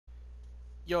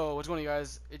Yo, what's going on, you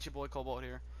guys? It's your boy Cobalt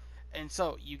here. And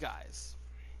so, you guys,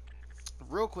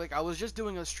 real quick, I was just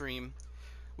doing a stream.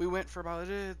 We went for about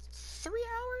 3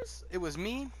 hours. It was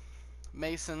me,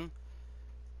 Mason,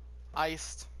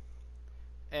 Iced,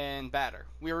 and Batter.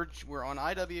 We were on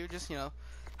IW, just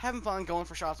having fun, going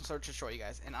for shots and search to show you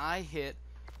guys. And I hit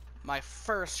my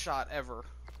first shot ever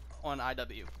on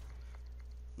IW.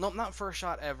 Nope, not first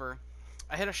shot ever.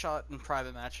 I hit a shot in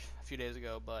private match a few days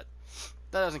ago, but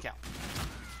that doesn't count.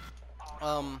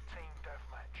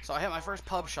 So I hit my first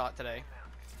pub shot today.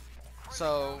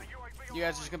 So you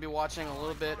guys are just gonna be watching a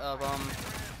little bit of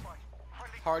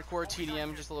hardcore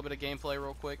TDM, just a little bit of gameplay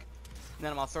real quick, and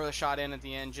then I'm gonna throw the shot in at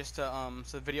the end just to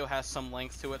so the video has some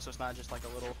length to it, so it's not just like a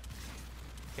little.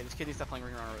 Okay, this kid needs to stop playing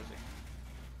Ring Around Rosie.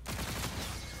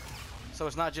 So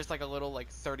it's not just like a little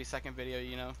 30-second video,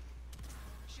 you know.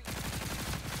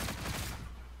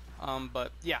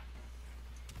 But yeah.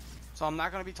 So I'm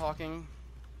not gonna be talking.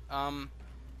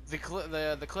 The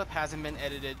clip hasn't been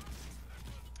edited.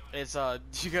 It's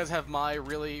you guys have my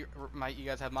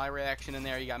reaction in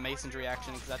there. You got Mason's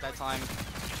reaction because at that time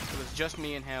it was just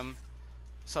me and him.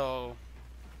 So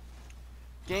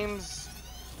games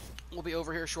will be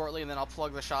over here shortly, and then I'll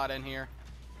plug the shot in here,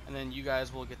 and then you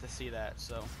guys will get to see that.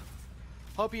 So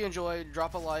hope you enjoyed.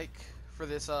 Drop a like for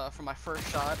this for my first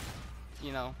shot.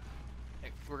 You know,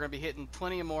 we're gonna be hitting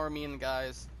plenty more, me and the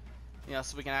guys. You know,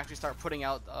 so we can actually start putting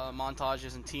out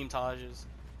montages and team-tages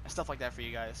and stuff like that for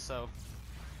you guys. So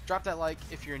drop that like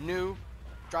if you're new.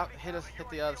 Hit the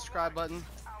subscribe button.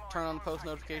 Turn on the post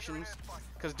notifications.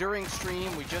 Because during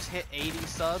stream we just hit 80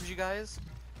 subs, you guys,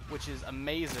 which is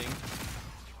amazing.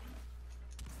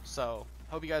 So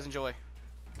hope you guys enjoy.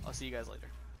 I'll see you guys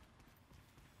later.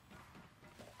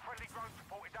 Friendly drone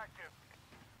support is active.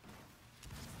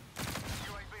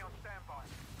 UAV on standby.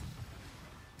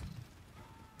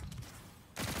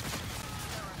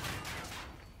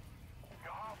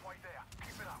 You're halfway there.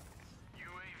 Keep it up.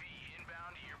 UAV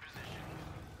inbound to your position.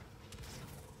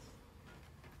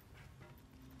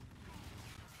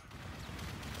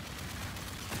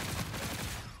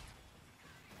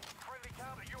 Friendly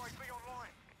counter UAV online.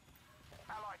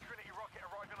 Allied Trinity rocket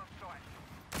arriving on site.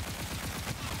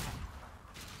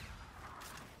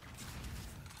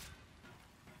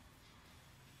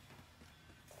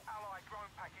 Allied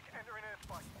drone package entering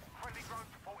airspace. Friendly drone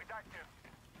support is active.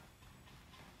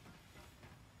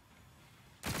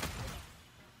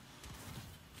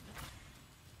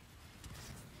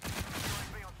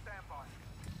 UAV on standby.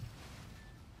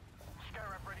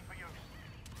 SHAREfactory ready for use.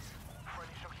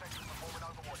 Friendly successful performing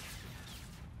overwatch.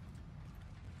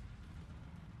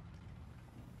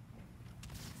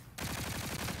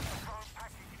 Drone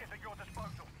package is at your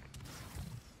disposal.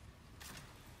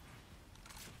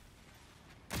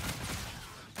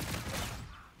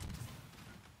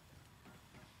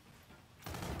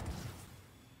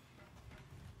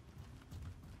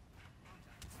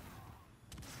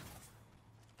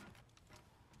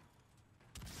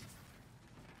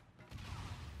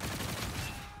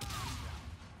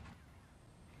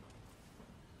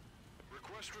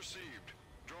 Request received.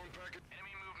 Drone packet.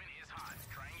 Enemy movement is hot.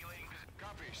 Triangulating position.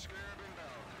 Copy. Scarab inbound.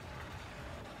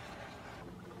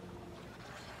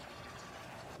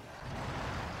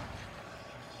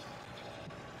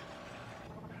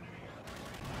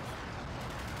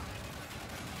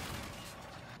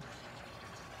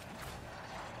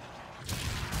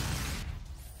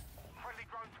 Friendly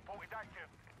drone support is active.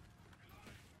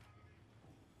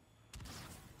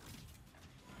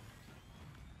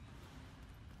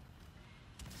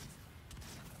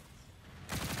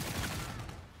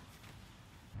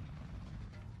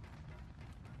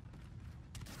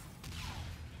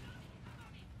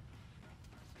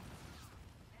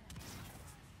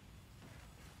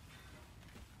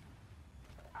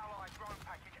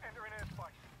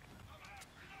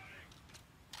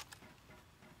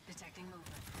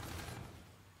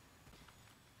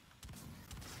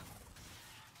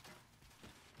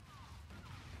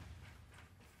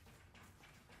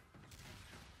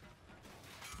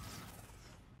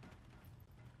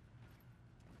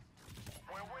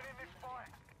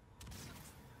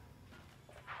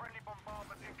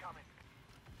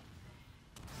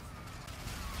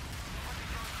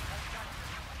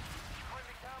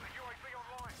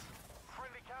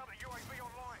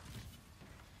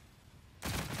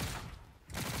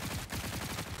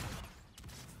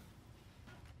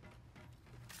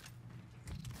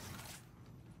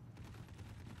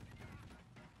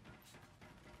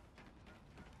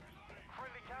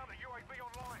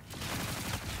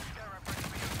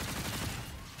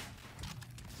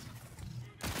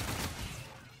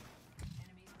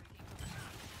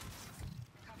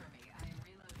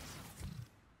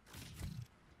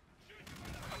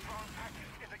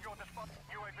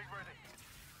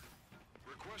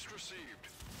 Request received.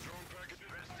 Drone packet.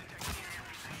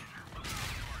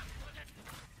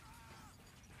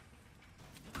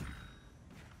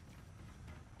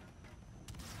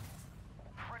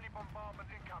 Friendly bombardment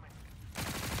incoming.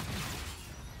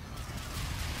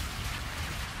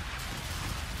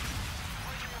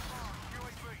 Friendly advanced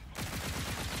UAV.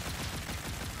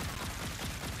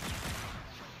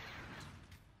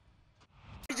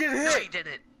 I just No, hit! you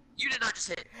didn't. You did not just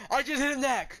hit. I just hit a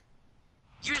neck!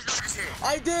 You did not just hit.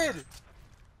 I did!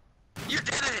 You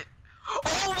didn't.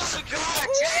 Oh my God,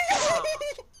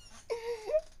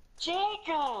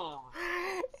 Jacob!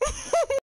 Jacob!